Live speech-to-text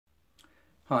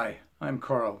Hi, I'm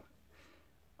Carl.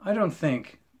 I don't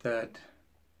think that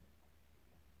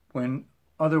when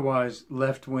otherwise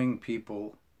left-wing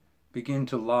people begin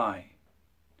to lie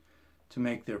to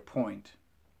make their point,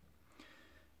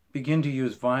 begin to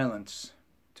use violence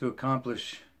to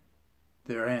accomplish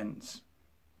their ends,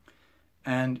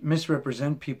 and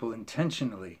misrepresent people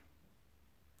intentionally,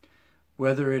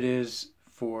 whether it is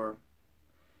for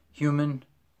human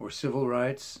or civil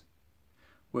rights,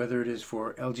 whether it is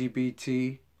for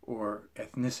LGBT or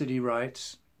ethnicity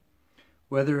rights,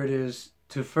 whether it is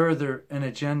to further an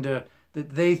agenda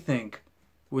that they think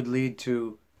would lead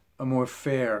to a more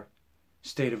fair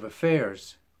state of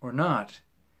affairs or not,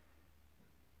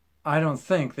 I don't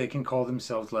think they can call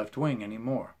themselves left-wing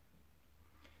anymore.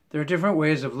 There are different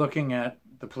ways of looking at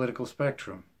the political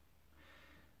spectrum.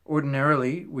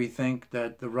 Ordinarily, we think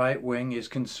that the right wing is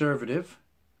conservative,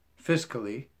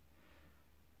 fiscally,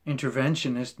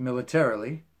 interventionist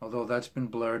militarily, although that's been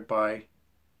blurred by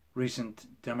recent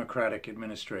democratic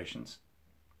administrations,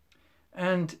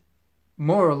 and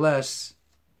more or less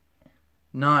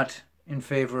not in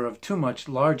favor of too much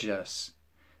largesse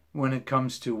when it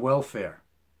comes to welfare.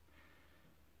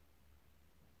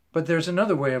 But there's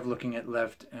another way of looking at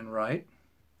left and right,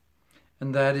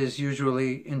 and that is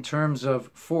usually in terms of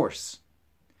force.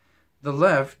 The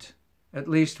left, at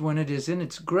least when it is in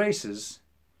its graces,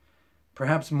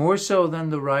 perhaps more so than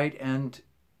the right, and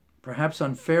perhaps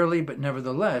unfairly, but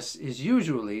nevertheless, is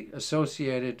usually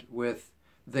associated with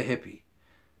the hippie,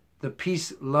 the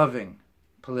peace-loving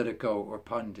politico or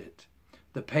pundit,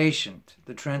 the patient,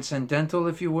 the transcendental,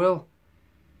 if you will,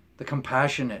 the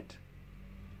compassionate,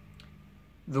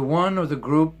 the one or the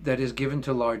group that is given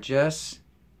to largesse,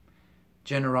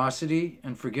 generosity,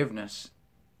 and forgiveness.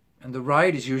 And the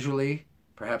right is usually,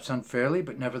 perhaps unfairly,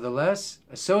 but nevertheless,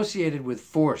 associated with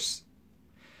force,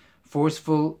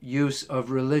 forceful use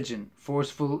of religion,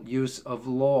 forceful use of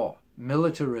law,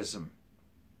 militarism.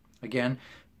 Again,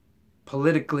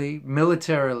 politically,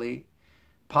 militarily,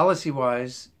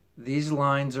 policy-wise, these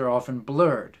lines are often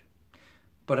blurred.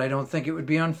 But I don't think it would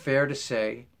be unfair to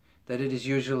say that it is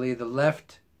usually the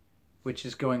left which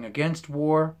is going against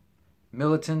war,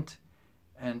 militant,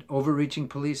 and overreaching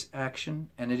police action,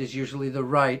 and it is usually the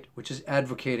right which is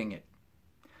advocating it.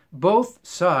 Both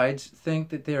sides think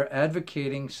that they are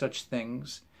advocating such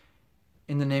things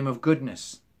in the name of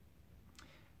goodness.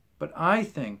 But I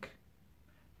think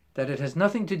that it has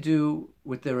nothing to do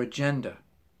with their agenda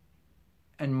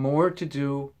and more to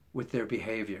do with their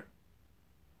behavior.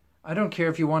 I don't care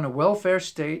if you want a welfare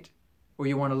state or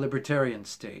you want a libertarian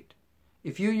state.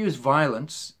 If you use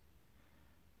violence,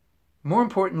 more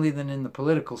importantly than in the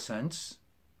political sense,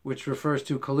 which refers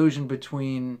to collusion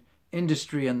between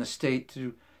industry and the state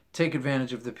to take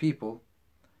advantage of the people,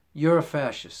 you're a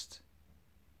fascist.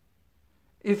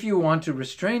 If you want to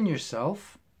restrain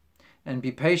yourself and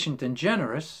be patient and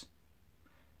generous,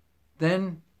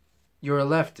 then you're a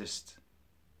leftist.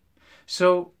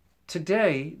 So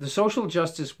today, the social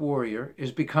justice warrior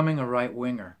is becoming a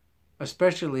right-winger,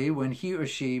 especially when he or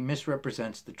she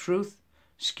misrepresents the truth,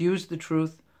 skews the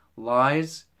truth,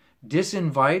 lies,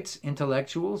 disinvites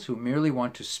intellectuals who merely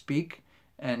want to speak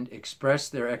and express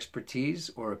their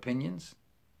expertise or opinions,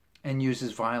 and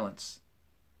uses violence.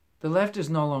 The left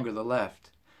is no longer the left.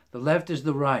 The left is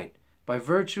the right, by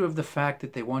virtue of the fact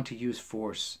that they want to use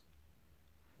force.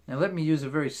 Now let me use a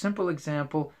very simple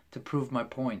example to prove my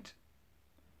point.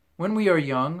 When we are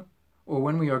young, or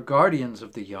when we are guardians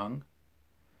of the young,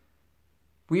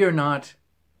 we are not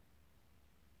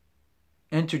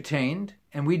entertained,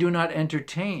 and we do not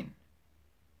entertain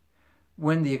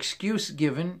when the excuse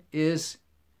given is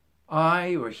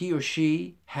I or he or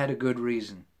she had a good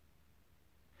reason.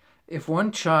 If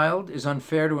one child is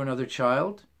unfair to another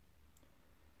child,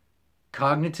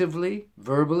 cognitively,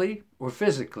 verbally, or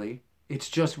physically, it's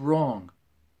just wrong.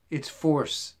 It's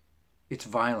force. It's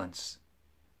violence.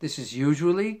 This is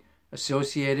usually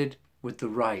associated with the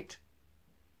right.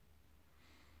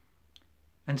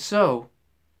 And so,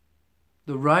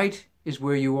 the right is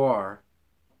where you are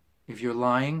if you're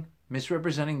lying,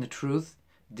 misrepresenting the truth,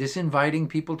 disinviting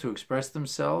people to express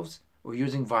themselves, or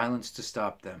using violence to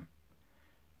stop them.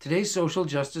 Today's social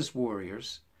justice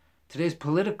warriors, today's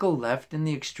political left in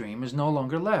the extreme is no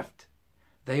longer left.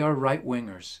 They are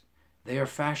right-wingers. They are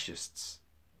fascists.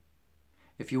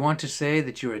 If you want to say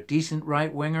that you're a decent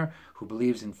right-winger who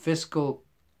believes in fiscal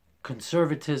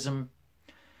conservatism,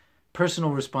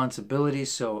 personal responsibility,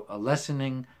 so a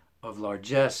lessening of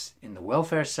largesse in the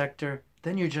welfare sector,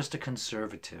 then you're just a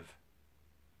conservative.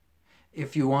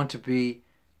 If you want to be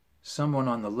someone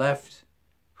on the left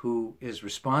who is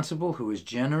responsible, who is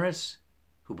generous,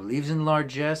 who believes in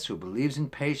largesse, who believes in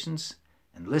patience,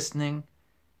 and listening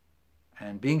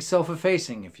and being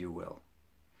self-effacing, if you will,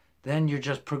 then you're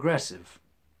just progressive.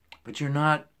 But you're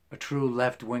not a true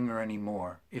left-winger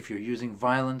anymore if you're using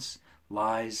violence,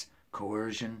 lies,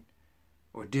 coercion,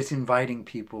 or disinviting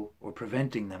people or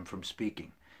preventing them from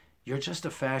speaking. You're just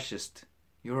a fascist.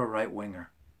 You're a right-winger.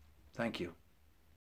 Thank you.